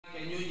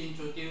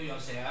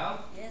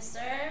yourself? Yes,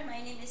 sir.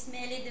 My name is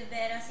Meli De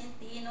Vera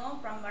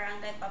Centino from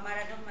Barangay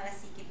Pamaradong,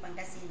 Malasiki,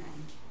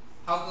 Pangasinan.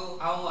 How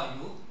old are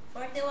you?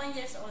 41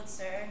 years old,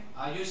 sir.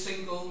 Are you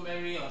single,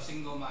 married, or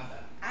single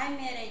mother? I'm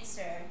married,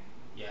 sir.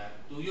 Yeah.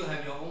 Do you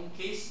have your own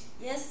kids?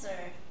 Yes,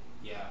 sir.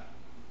 Yeah.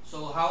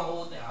 So how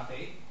old are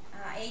they?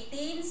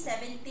 18,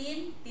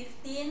 17,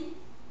 15,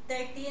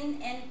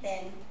 13, and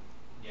 10.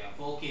 Yeah,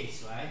 4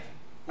 kids, right?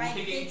 Who 5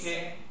 taking kids,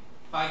 care? sir.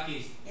 5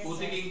 kids. Yes, Who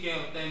sir. taking care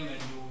of them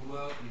when you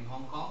work in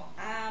Hong Kong?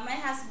 My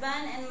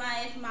husband and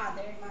my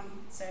mother,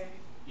 ma'am, sir.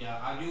 Yeah.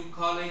 Are you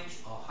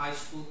college or high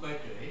school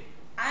graduate?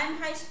 I'm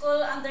high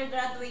school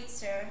undergraduate,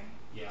 sir.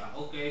 Yeah.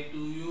 Okay. Do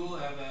you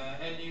have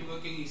any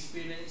working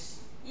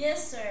experience?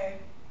 Yes, sir.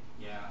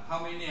 Yeah.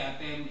 How many are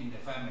them in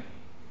the family?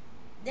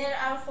 There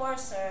are 4,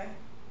 sir.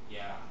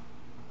 Yeah.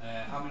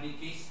 How many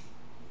kids?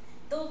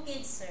 2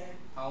 kids, sir.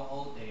 How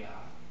old they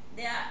are?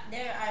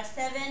 There are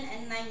 7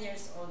 and 9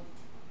 years old.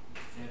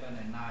 7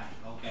 and 9.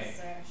 Okay. Yes,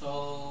 sir.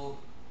 So,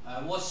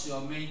 what's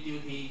your main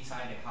duty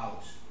inside the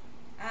house?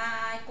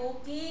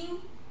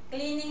 Cooking,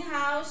 cleaning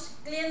house,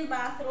 clean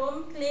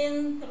bathroom,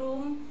 clean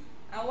room,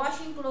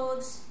 washing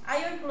clothes,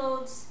 iron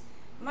clothes,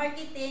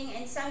 marketing,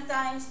 and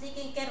sometimes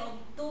taking care of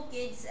 2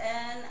 kids.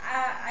 And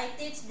I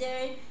teach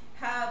them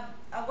have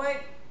a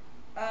work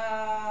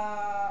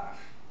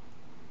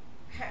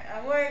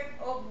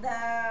of the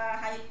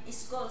high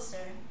school,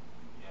 sir.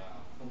 Yeah,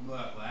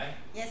 homework, right?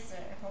 Yes,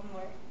 sir.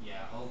 Homework.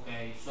 Yeah,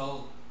 okay.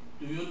 So,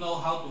 do you know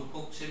how to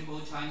cook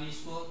simple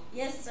Chinese food?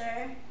 Yes,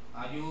 sir.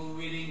 Are you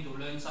willing to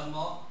learn some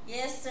more?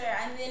 Yes, sir.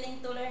 I'm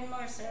willing to learn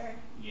more, sir.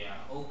 Yeah,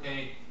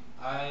 okay.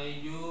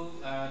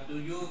 Do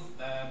you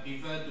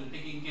prefer to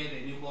taking care of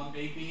the newborn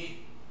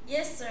baby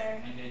Yes,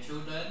 sir. and the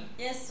children?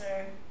 Yes,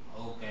 sir.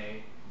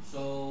 Okay.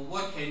 So,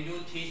 what can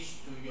you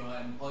teach to your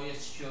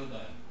employer's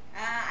children?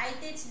 I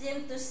teach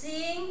them to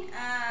sing,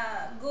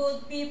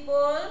 good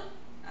people.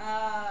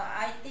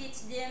 I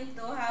teach them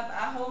to have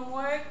a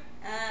homework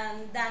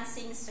and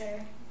dancing,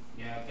 sir.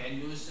 Yeah, can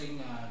you sing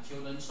a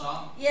children's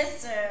song? Yes,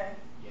 sir.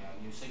 Yeah,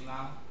 you sing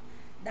now.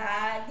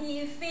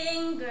 Daddy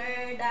finger,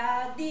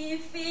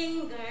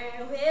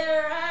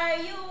 where are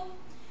you?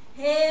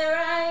 Here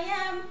I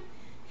am,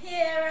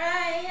 here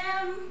I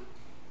am.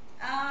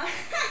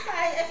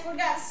 I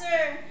forgot,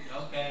 sir.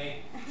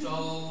 Okay,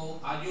 so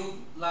are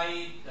you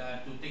like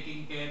to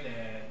taking care of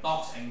the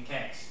dogs and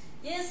cats?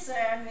 Yes, sir.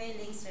 I'm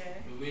willing,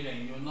 sir. You're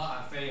willing, you're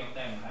not afraid of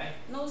them, right?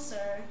 No,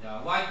 sir.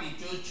 Yeah, why did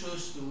you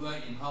choose to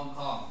work in Hong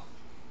Kong?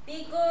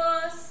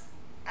 Because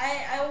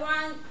I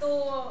want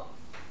to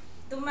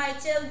my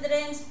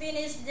children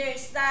finish their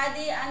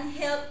study and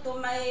help to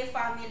my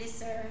family,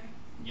 sir.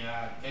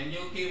 Yeah, can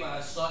you give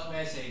a short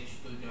message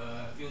to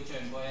the future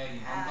employer in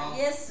Hong Kong?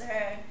 Yes,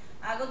 sir.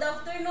 Good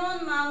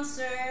afternoon, ma'am,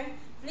 sir.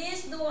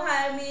 Please do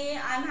hire me.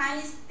 I'm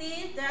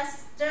honesty,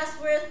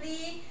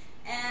 trustworthy,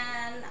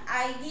 and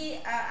I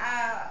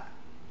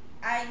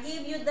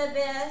give you the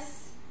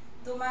best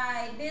to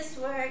my best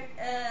work.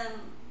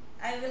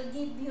 I will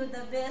give you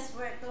the best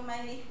work to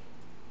my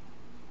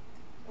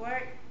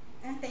work.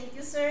 Thank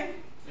you, sir.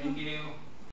 Thank you.